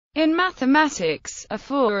In mathematics, a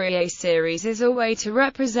Fourier series is a way to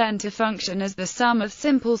represent a function as the sum of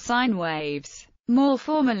simple sine waves. More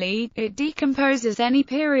formally, it decomposes any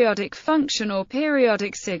periodic function or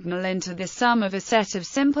periodic signal into the sum of a set of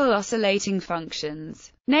simple oscillating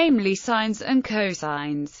functions, namely sines and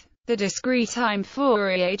cosines. The discrete-time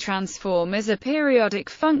Fourier transform is a periodic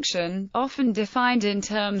function, often defined in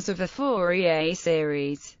terms of a Fourier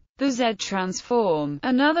series. The Z-transform,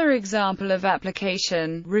 another example of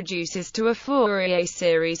application, reduces to a Fourier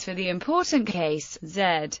series for the important case,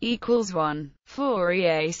 Z equals 1.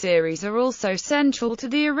 Fourier series are also central to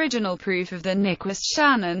the original proof of the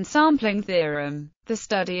Nyquist-Shannon sampling theorem. The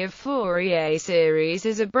study of Fourier series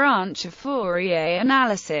is a branch of Fourier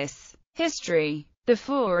analysis. History. The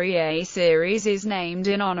Fourier series is named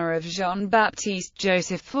in honor of Jean-Baptiste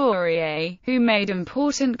Joseph Fourier, who made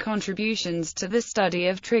important contributions to the study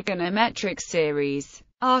of trigonometric series.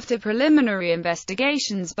 After preliminary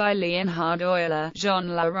investigations by Leonhard Euler,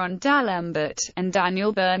 Jean-Laurent d'Alembert, and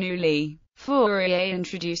Daniel Bernoulli, Fourier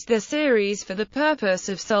introduced the series for the purpose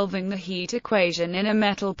of solving the heat equation in a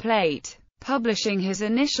metal plate, publishing his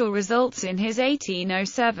initial results in his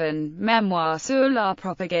 1807 Memoir sur la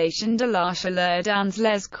propagation de la chaleur dans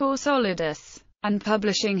les corps solides, and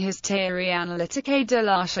publishing his Théorie analytique de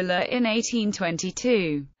la chaleur in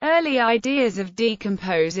 1822. Early ideas of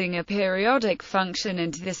decomposing a periodic function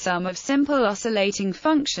into the sum of simple oscillating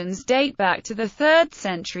functions date back to the 3rd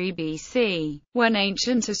century BC, when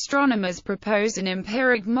ancient astronomers proposed an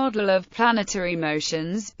empiric model of planetary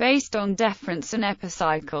motions based on difference and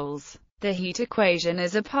epicycles. The heat equation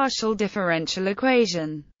is a partial differential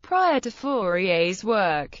equation. Prior to Fourier's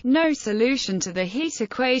work, no solution to the heat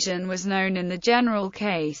equation was known in the general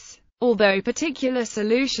case, although particular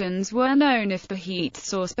solutions were known if the heat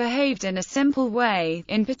source behaved in a simple way,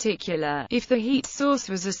 in particular, if the heat source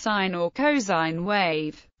was a sine or cosine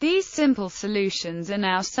wave. These simple solutions are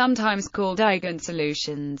now sometimes called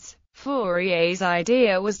eigensolutions. Fourier's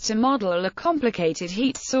idea was to model a complicated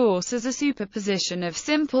heat source as a superposition of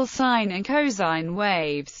simple sine and cosine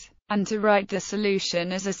waves, and to write the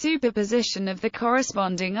solution as a superposition of the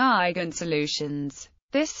corresponding eigensolutions.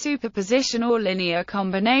 This superposition or linear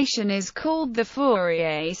combination is called the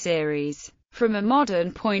Fourier series. From a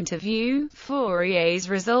modern point of view, Fourier's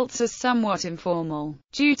results are somewhat informal,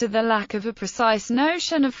 due to the lack of a precise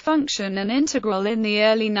notion of function and integral in the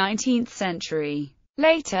early 19th century.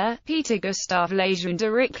 Later, Peter Gustav Lejeune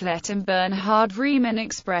Dirichlet and Bernhard Riemann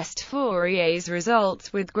expressed Fourier's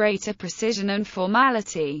results with greater precision and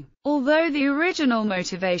formality. Although the original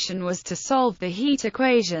motivation was to solve the heat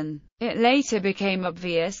equation, it later became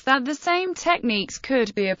obvious that the same techniques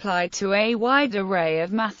could be applied to a wide array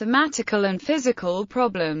of mathematical and physical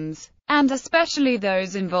problems, and especially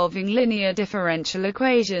those involving linear differential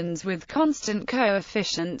equations with constant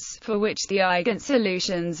coefficients, for which the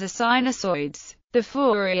eigensolutions are sinusoids. The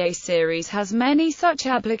Fourier series has many such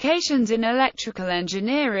applications in electrical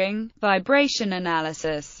engineering, vibration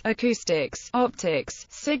analysis, acoustics, optics,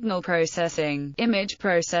 signal processing, image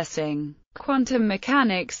processing, quantum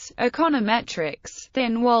mechanics, econometrics,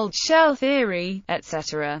 thin-walled shell theory,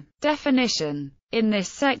 etc. Definition. In this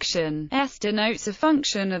section, S denotes a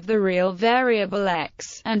function of the real variable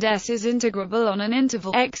x, and S is integrable on an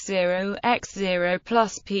interval x0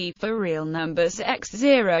 plus p for real numbers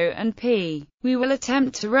x0 and p. We will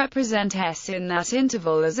attempt to represent S in that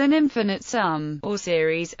interval as an infinite sum, or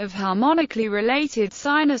series, of harmonically related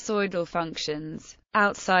sinusoidal functions.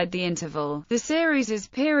 Outside the interval, the series is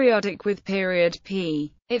periodic with period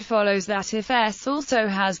p. It follows that if S also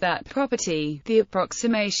has that property, the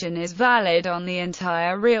approximation is valid on the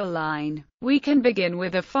entire real line. We can begin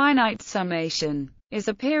with a finite summation is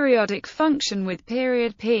a periodic function with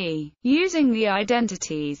period p. Using the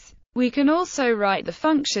identities, we can also write the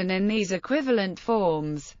function in these equivalent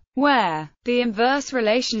forms, where the inverse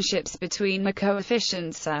relationships between the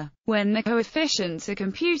coefficients are, when the coefficients are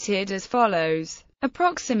computed as follows,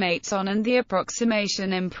 approximates on, and the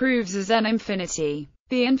approximation improves as n infinity.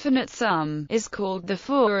 The infinite sum is called the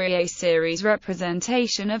Fourier series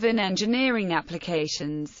representation of in engineering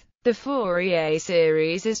applications. The Fourier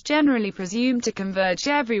series is generally presumed to converge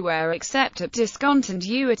everywhere except at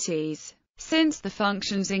discontinuities, since the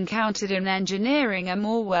functions encountered in engineering are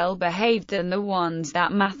more well-behaved than the ones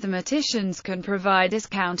that mathematicians can provide as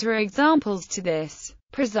counterexamples to this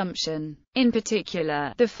presumption. In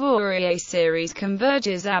particular, the Fourier series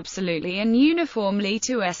converges absolutely and uniformly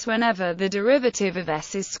to S whenever the derivative of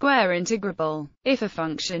S is square integrable. If a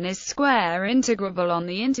function is square integrable on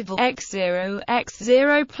the interval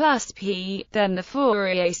x0 plus p, then the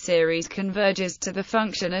Fourier series converges to the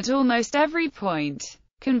function at almost every point.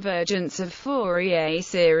 Convergence of Fourier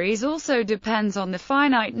series also depends on the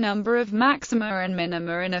finite number of maxima and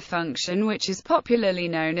minima in a function, which is popularly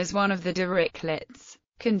known as one of the Dirichlet's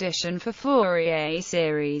condition for Fourier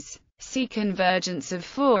series. See convergence of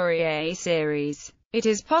Fourier series. It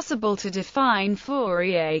is possible to define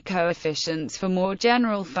Fourier coefficients for more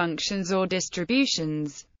general functions or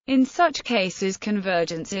distributions. In such cases,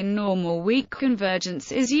 convergence in normal weak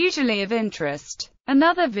convergence is usually of interest.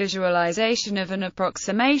 Another visualization of an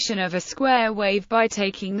approximation of a square wave by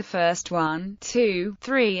taking the first 1, 2,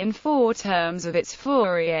 3 and 4 terms of its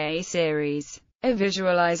Fourier series. A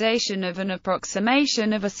visualization of an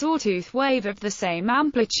approximation of a sawtooth wave of the same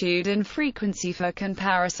amplitude and frequency for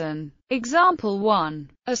comparison. Example 1.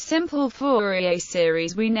 A simple Fourier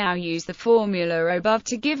series. We now use the formula above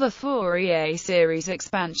to give a Fourier series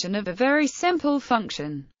expansion of a very simple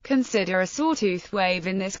function. Consider a sawtooth wave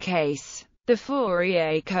in this case. The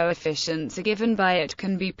Fourier coefficients are given by it.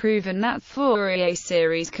 Can be proven that Fourier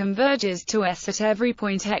series converges to S at every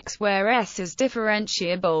point x where S is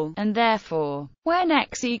differentiable, and therefore, when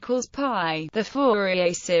x equals pi, the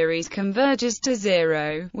Fourier series converges to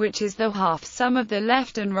 0, which is the half sum of the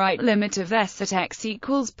left and right limit of S at x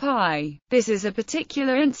equals pi. This is a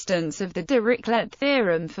particular instance of the Dirichlet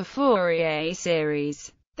theorem for Fourier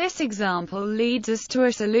series. This example leads us to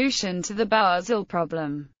a solution to the Basel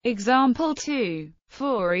problem. Example 2.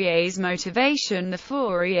 Fourier's motivation. The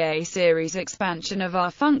Fourier series expansion of our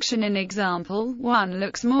function in example 1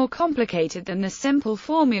 looks more complicated than the simple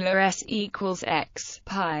formula S equals x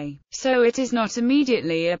pi, so it is not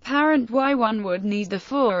immediately apparent why one would need the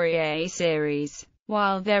Fourier series.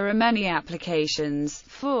 While there are many applications,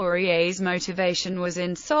 Fourier's motivation was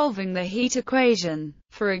in solving the heat equation.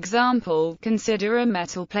 For example, consider a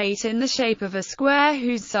metal plate in the shape of a square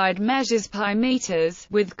whose side measures pi meters,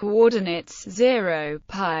 with coordinates 0,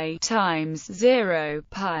 pi times 0,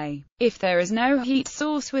 pi. If there is no heat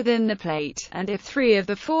source within the plate, and if 3 of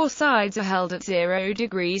the 4 sides are held at 0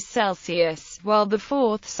 degrees Celsius, while the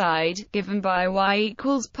 4th side, given by y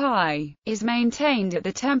equals pi, is maintained at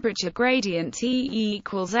the temperature gradient T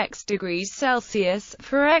equals x degrees Celsius,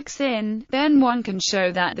 for x in, then one can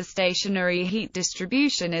show that the stationary heat distribution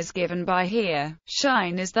is given by here.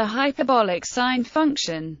 Sine is the hyperbolic sine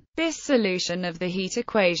function. This solution of the heat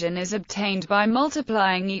equation is obtained by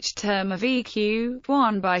multiplying each term of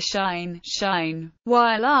EQ1 by sine.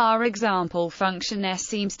 While our example function S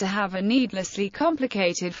seems to have a needlessly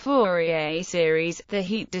complicated Fourier series, the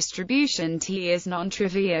heat distribution T is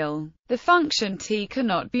non-trivial. The function T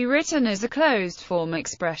cannot be written as a closed-form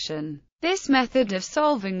expression. This method of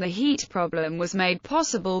solving the heat problem was made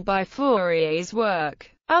possible by Fourier's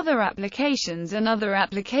work. Other applications. Another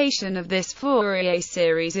application of this Fourier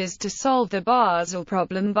series is to solve the Basel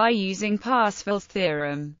problem by using Parsifal's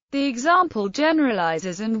theorem. The example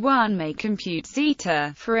generalizes and one may compute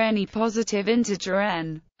zeta for any positive integer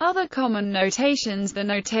n. Other common notations. The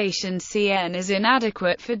notation Cn is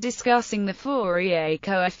inadequate for discussing the Fourier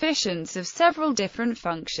coefficients of several different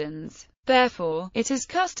functions. Therefore, it is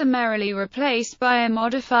customarily replaced by a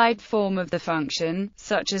modified form of the function,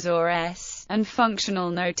 such as OR-S, and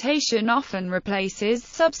functional notation often replaces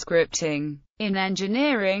subscripting. In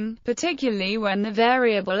engineering, particularly when the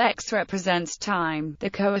variable x represents time,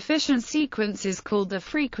 the coefficient sequence is called the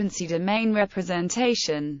frequency domain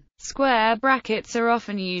representation. Square brackets are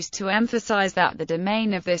often used to emphasize that the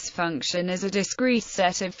domain of this function is a discrete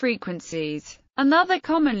set of frequencies. Another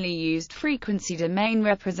commonly used frequency domain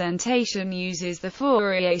representation uses the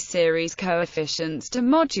Fourier series coefficients to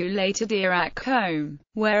modulate a Dirac comb,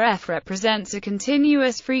 where f represents a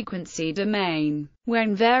continuous frequency domain.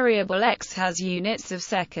 When variable x has units of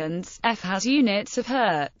seconds, f has units of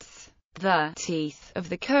hertz. The teeth of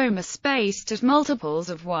the comb are spaced at multiples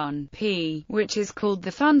of 1 p, which is called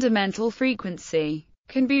the fundamental frequency.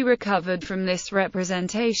 Can be recovered from this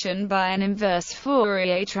representation by an inverse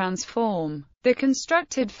Fourier transform. The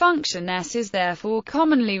constructed function S is therefore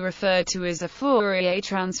commonly referred to as a Fourier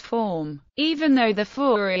transform, even though the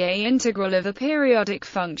Fourier integral of a periodic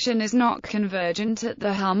function is not convergent at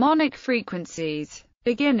the harmonic frequencies.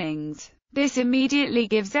 Beginnings. This immediately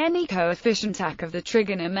gives any coefficient AC of the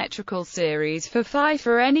trigonometrical series for phi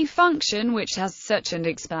for any function which has such an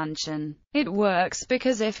expansion. It works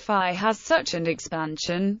because if phi has such an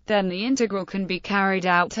expansion, then the integral can be carried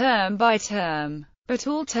out term by term. But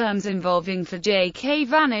all terms involving for jk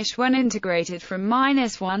vanish when integrated from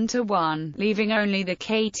 -1 to 1, leaving only the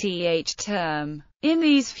kth term. In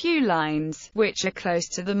these few lines, which are close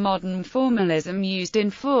to the modern formalism used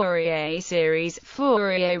in Fourier series,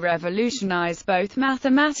 Fourier revolutionized both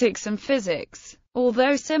mathematics and physics.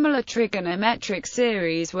 Although similar trigonometric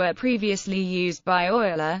series were previously used by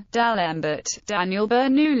Euler, D'Alembert, Daniel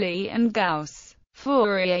Bernoulli and Gauss,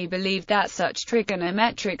 Fourier believed that such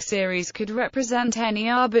trigonometric series could represent any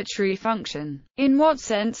arbitrary function. In what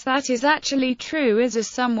sense that is actually true is a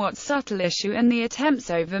somewhat subtle issue, and the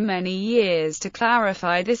attempts over many years to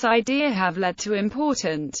clarify this idea have led to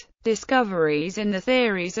important discoveries in the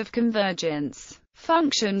theories of convergence,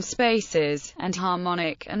 function spaces, and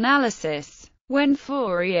harmonic analysis. When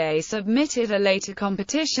Fourier submitted a later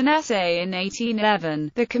competition essay in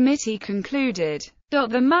 1811, the committee concluded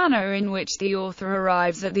the manner in which the author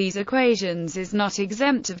arrives at these equations is not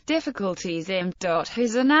exempt of difficulties in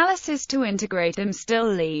his analysis to integrate them still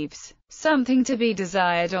leaves something to be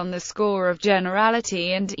desired on the score of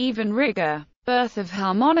generality and even rigor. Birth of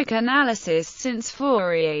harmonic analysis. Since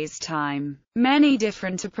Fourier's time, many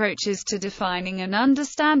different approaches to defining and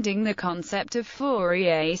understanding the concept of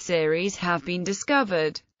Fourier series have been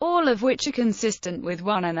discovered, all of which are consistent with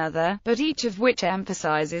one another, but each of which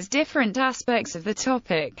emphasizes different aspects of the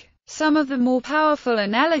topic. Some of the more powerful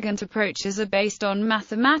and elegant approaches are based on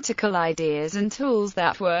mathematical ideas and tools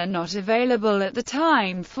that were not available at the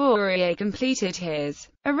time Fourier completed his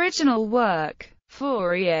original work.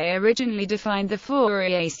 Fourier originally defined the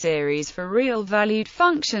Fourier series for real-valued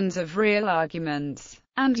functions of real arguments,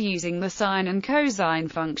 and using the sine and cosine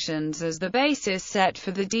functions as the basis set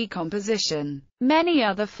for the decomposition. Many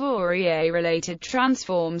other Fourier-related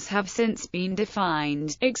transforms have since been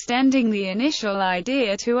defined, extending the initial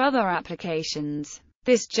idea to other applications.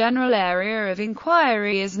 This general area of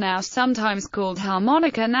inquiry is now sometimes called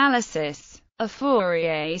harmonic analysis. A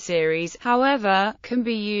Fourier series, however, can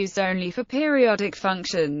be used only for periodic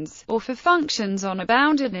functions, or for functions on a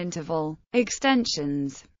bounded interval.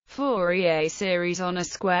 Extensions. Fourier series on a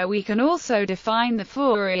square. We can also define the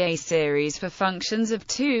Fourier series for functions of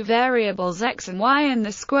two variables x and y in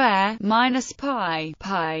the square, minus pi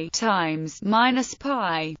times minus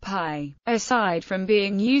pi. Aside from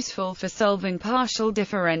being useful for solving partial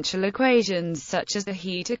differential equations such as the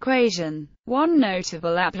heat equation, one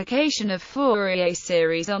notable application of Fourier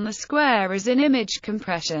series on the square is in image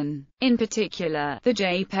compression. In particular, the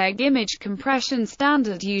JPEG image compression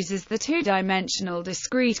standard uses the two-dimensional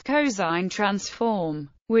discrete cosine transform,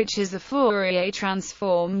 which is a Fourier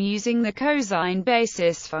transform using the cosine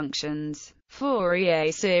basis functions.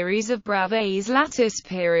 Fourier series of Bravais lattice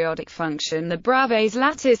periodic function. The Bravais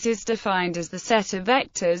lattice is defined as the set of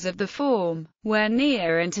vectors of the form, where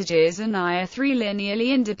near integers and I are three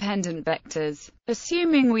linearly independent vectors.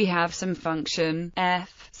 Assuming we have some function,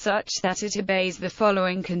 f, such that it obeys the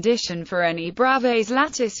following condition for any Bravais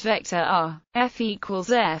lattice vector r, f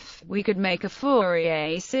equals f, we could make a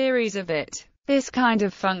Fourier series of it. This kind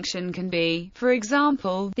of function can be, for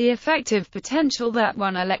example, the effective potential that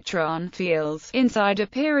one electron feels inside a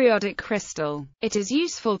periodic crystal. It is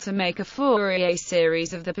useful to make a Fourier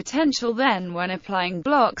series of the potential then when applying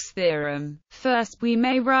Bloch's theorem. First, we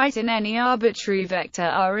may write in any arbitrary vector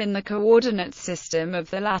r in the coordinate system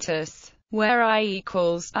of the lattice, where I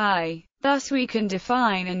equals I. Thus we can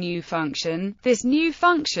define a new function. This new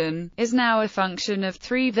function is now a function of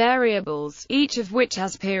three variables, each of which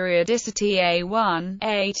has periodicity a1,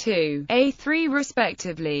 a2, a3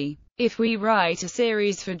 respectively. If we write a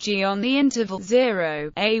series for g on the interval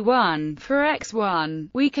 0, a1, for x1,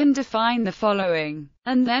 we can define the following,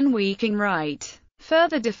 and then we can write.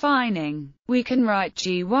 Further defining, we can write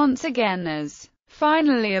g once again as.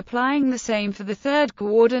 Finally, applying the same for the third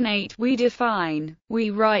coordinate we define, we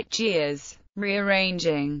write g as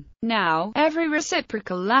rearranging. Now, every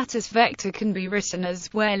reciprocal lattice vector can be written as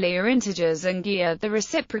where Li are integers and G are the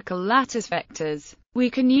reciprocal lattice vectors. We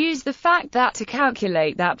can use the fact that to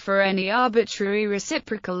calculate that for any arbitrary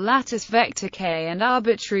reciprocal lattice vector k and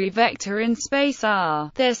arbitrary vector in space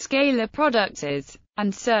R, their scalar product is.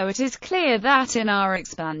 And so it is clear that in our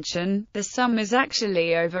expansion, the sum is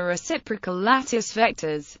actually over reciprocal lattice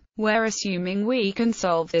vectors, where assuming we can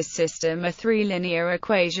solve this system are three linear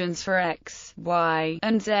equations for x, y,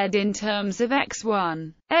 and z in terms of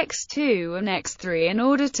x1, x2 and x3 in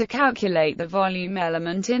order to calculate the volume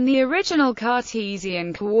element in the original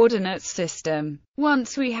Cartesian coordinate system.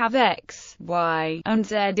 Once we have x, y, and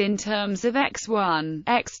z in terms of x1,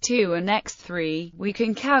 x2 and x3, we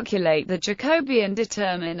can calculate the Jacobian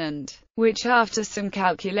determinant, which after some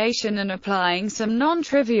calculation and applying some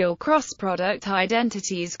non-trivial cross-product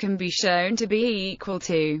identities can be shown to be equal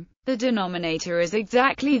to The denominator is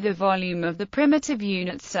exactly the volume of the primitive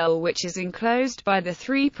unit cell, which is enclosed by the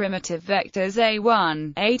three primitive vectors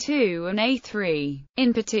a1, a2 and a3.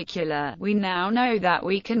 In particular, we now know that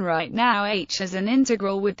we can write now h as an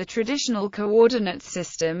integral with the traditional coordinate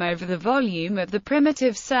system over the volume of the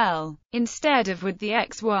primitive cell, instead of with the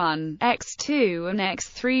x1, x2 and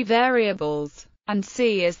x3 variables, and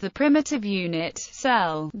C is the primitive unit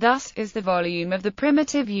cell, thus, is the volume of the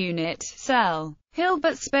primitive unit cell.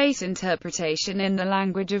 Hilbert space interpretation. In the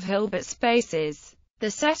language of Hilbert spaces,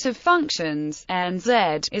 the set of functions,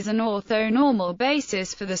 nz, is an orthonormal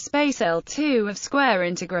basis for the space L2 of square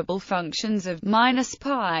integrable functions of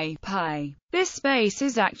 -pi. This space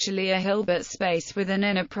is actually a Hilbert space with an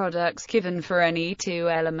inner product given for any two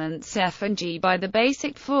elements f and g by the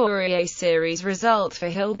basic Fourier series result for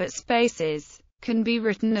Hilbert spaces. Can be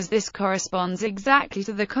written as this corresponds exactly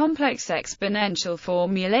to the complex exponential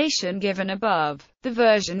formulation given above. The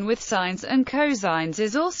version with sines and cosines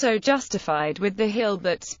is also justified with the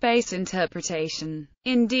Hilbert space interpretation.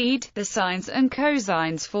 Indeed, the sines and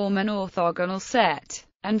cosines form an orthogonal set.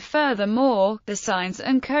 And furthermore, the sines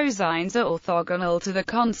and cosines are orthogonal to the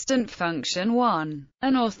constant function 1.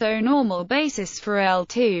 An orthonormal basis for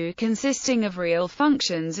L2 consisting of real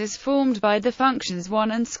functions is formed by the functions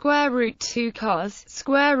 1 and square root 2 cos,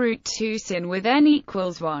 square root 2 sin with n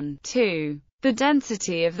equals 1, 2. The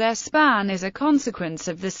density of their span is a consequence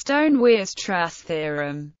of the Stone-Weierstrass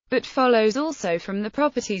theorem, but follows also from the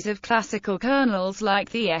properties of classical kernels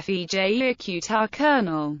like the Fej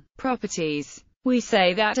kernel properties. We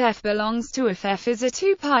say that f belongs to if f is a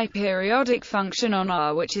 2π periodic function on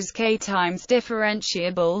R which is k times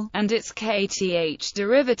differentiable, and its kth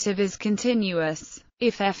derivative is continuous.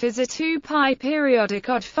 If f is a 2π periodic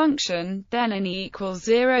odd function, then n equals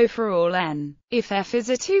 0 for all n. If f is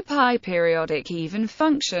a 2π periodic even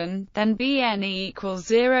function, then Bn equals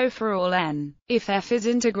 0 for all n. If f is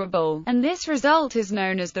integrable, and this result is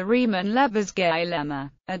known as the Riemann-Lebesgue lemma,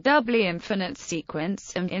 a doubly infinite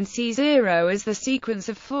sequence, and in C0 is the sequence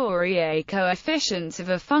of Fourier coefficients of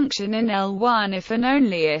a function in L1 if and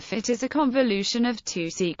only if it is a convolution of two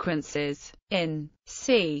sequences. In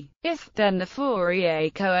C, if, then the Fourier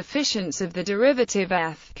coefficients of the derivative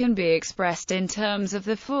f can be expressed in terms of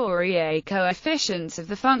the Fourier coefficients of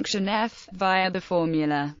the function f, via the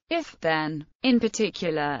formula if, then. In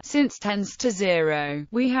particular, since tends to 0,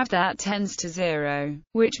 we have that tends to 0,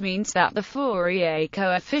 which means that the Fourier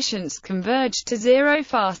coefficients converge to 0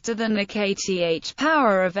 faster than the kth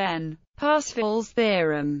power of n. Parseval's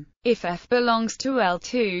theorem. If f belongs to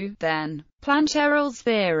L2, then Plancherel's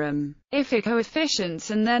theorem. If a coefficients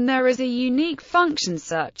and then there is a unique function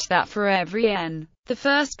such that for every n, the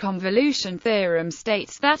first convolution theorem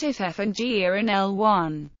states that if f and g are in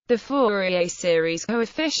L1, the Fourier series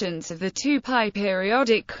coefficients of the 2π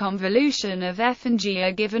periodic convolution of f and g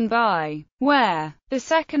are given by, where the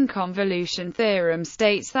second convolution theorem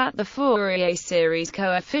states that the Fourier series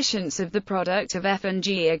coefficients of the product of f and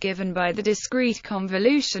g are given by the discrete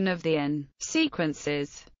convolution of the n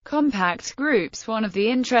sequences. Compact groups. One of the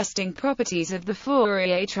interesting properties of the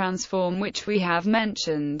Fourier transform which we have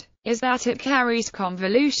mentioned, is that it carries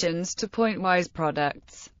convolutions to pointwise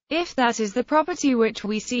products. If that is the property which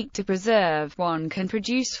we seek to preserve, one can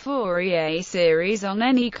produce Fourier series on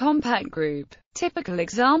any compact group. Typical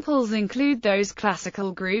examples include those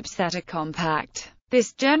classical groups that are compact.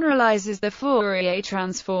 This generalizes the Fourier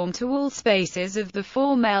transform to all spaces of the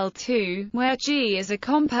form L2, where G is a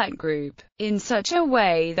compact group, in such a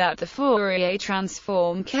way that the Fourier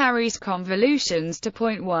transform carries convolutions to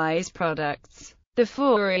pointwise products. The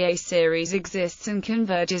Fourier series exists and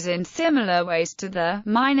converges in similar ways to the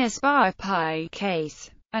 -pi case.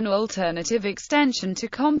 An alternative extension to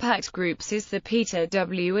compact groups is the Peter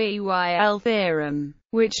Weyl theorem,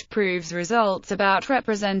 which proves results about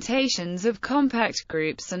representations of compact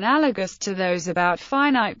groups analogous to those about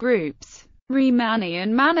finite groups.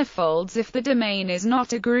 Riemannian manifolds. If the domain is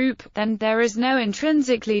not a group, then there is no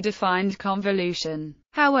intrinsically defined convolution.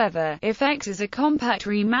 However, if X is a compact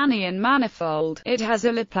Riemannian manifold, it has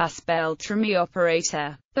a Laplace-Beltrami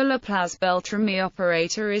operator. The Laplace-Beltrami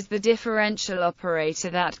operator is the differential operator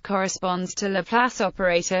that corresponds to Laplace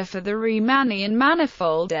operator for the Riemannian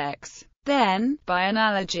manifold X. Then, by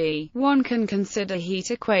analogy, one can consider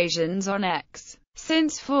heat equations on X.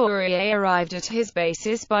 Since Fourier arrived at his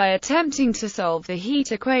basis by attempting to solve the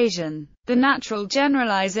heat equation, the natural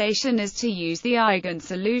generalization is to use the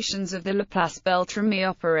eigensolutions of the Laplace-Beltrami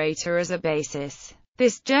operator as a basis.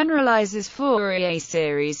 This generalizes Fourier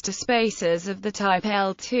series to spaces of the type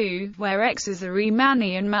L2, where X is a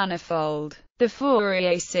Riemannian manifold. The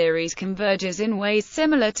Fourier series converges in ways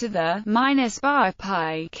similar to the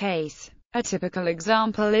 -π case. A typical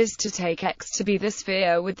example is to take X to be the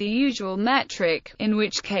sphere with the usual metric, in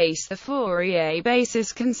which case the Fourier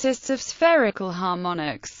basis consists of spherical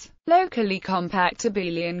harmonics, locally compact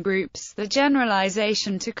abelian groups. The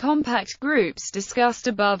generalization to compact groups discussed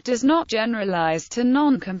above does not generalize to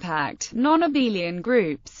non-compact, non-abelian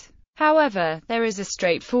groups. However, there is a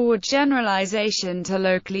straightforward generalization to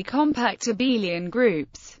locally compact abelian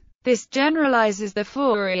groups. This generalizes the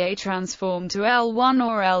Fourier transform to L1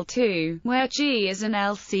 or L2, where G is an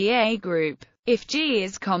LCA group. If G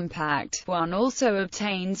is compact, one also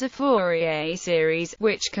obtains a Fourier series,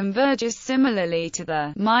 which converges similarly to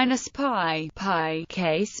the -π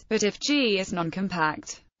case, but if G is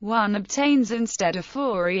non-compact, one obtains instead a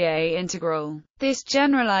Fourier integral. This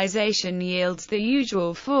generalization yields the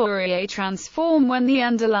usual Fourier transform when the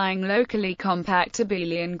underlying locally compact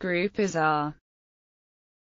abelian group is R.